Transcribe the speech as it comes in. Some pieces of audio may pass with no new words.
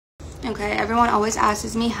Okay, everyone always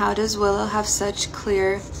asks me, how does Willow have such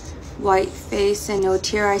clear white face and no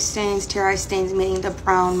tear eye stains? Tear eye stains meaning the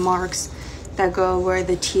brown marks that go where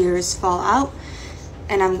the tears fall out.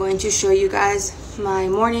 And I'm going to show you guys my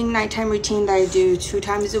morning nighttime routine that I do 2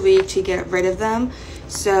 times a week to get rid of them.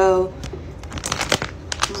 So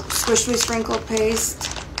squish with sprinkle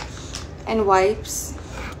paste and wipes.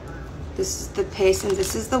 This is the paste and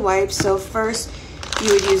this is the wipes. So first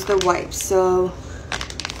you would use the wipes. So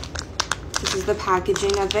this is the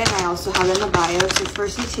packaging of it, and I also have it in the bio. So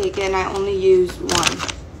first you take it, and I only use 1.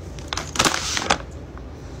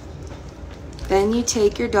 Then you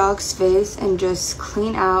take your dog's face and just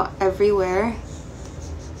clean out everywhere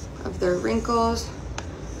of their wrinkles.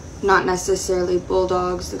 Not necessarily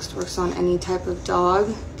Bulldogs, this works on any type of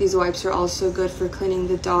dog. These wipes are also good for cleaning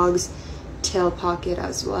the dog's tail pocket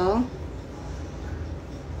as well.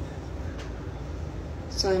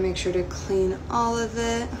 So I make sure to clean all of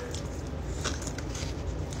it.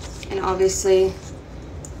 And obviously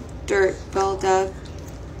dirt build up.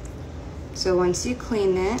 So once you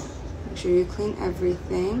clean it, make sure you clean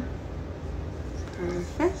everything.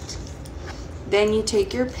 Perfect. Then you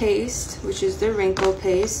take your paste, which is the wrinkle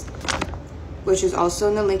paste, which is also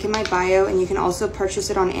in the link in my bio, and you can also purchase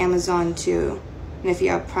it on Amazon too. And if you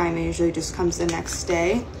have Prime, it usually just comes the next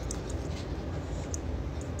day.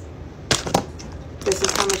 This is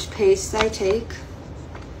how much paste I take.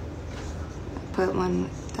 I put one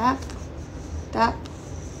that,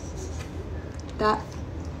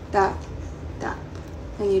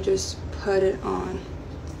 and you just put it on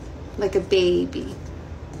like a baby,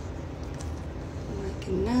 like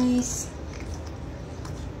a nice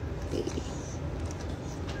baby.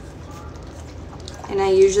 And I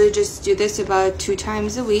usually just do this about 2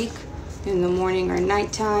 times a week, in the morning or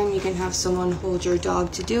nighttime. You can have someone hold your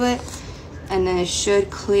dog to do it, and then it should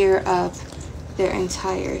clear up their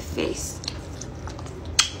entire face.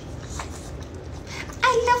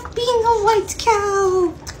 I love being a white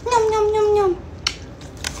cow.